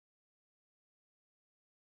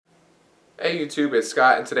Hey YouTube, it's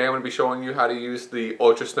Scott, and today I'm going to be showing you how to use the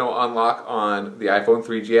Ultra Snow unlock on the iPhone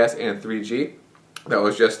 3GS and 3G. That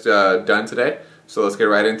was just done today, so let's get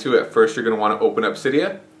right into it. First, you're going to want to open up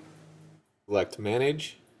Cydia. Select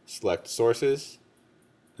Manage, select Sources,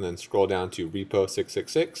 and then scroll down to Repo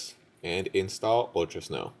 666 and install Ultra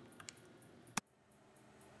Snow.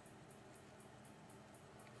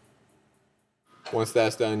 Once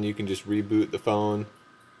that's done, you can just reboot the phone.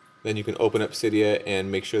 Then you can open up Cydia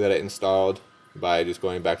and make sure that it installed by just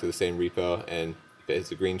going back to the same repo, and if it hits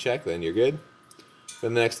the green check, then you're good.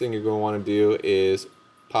 Then the next thing you're going to want to do is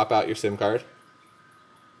pop out your SIM card.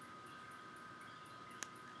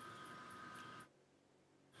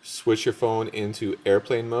 Switch your phone into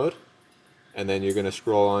airplane mode, and then you're going to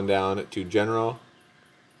scroll on down to General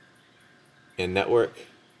and Network,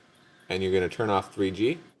 and you're going to turn off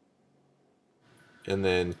 3G, and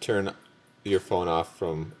then turn your phone off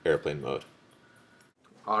from airplane mode.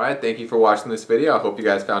 Alright, thank you for watching this video. I hope you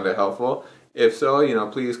guys found it helpful. If so,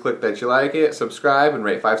 please click that you like it, subscribe, and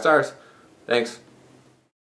rate 5 stars. Thanks.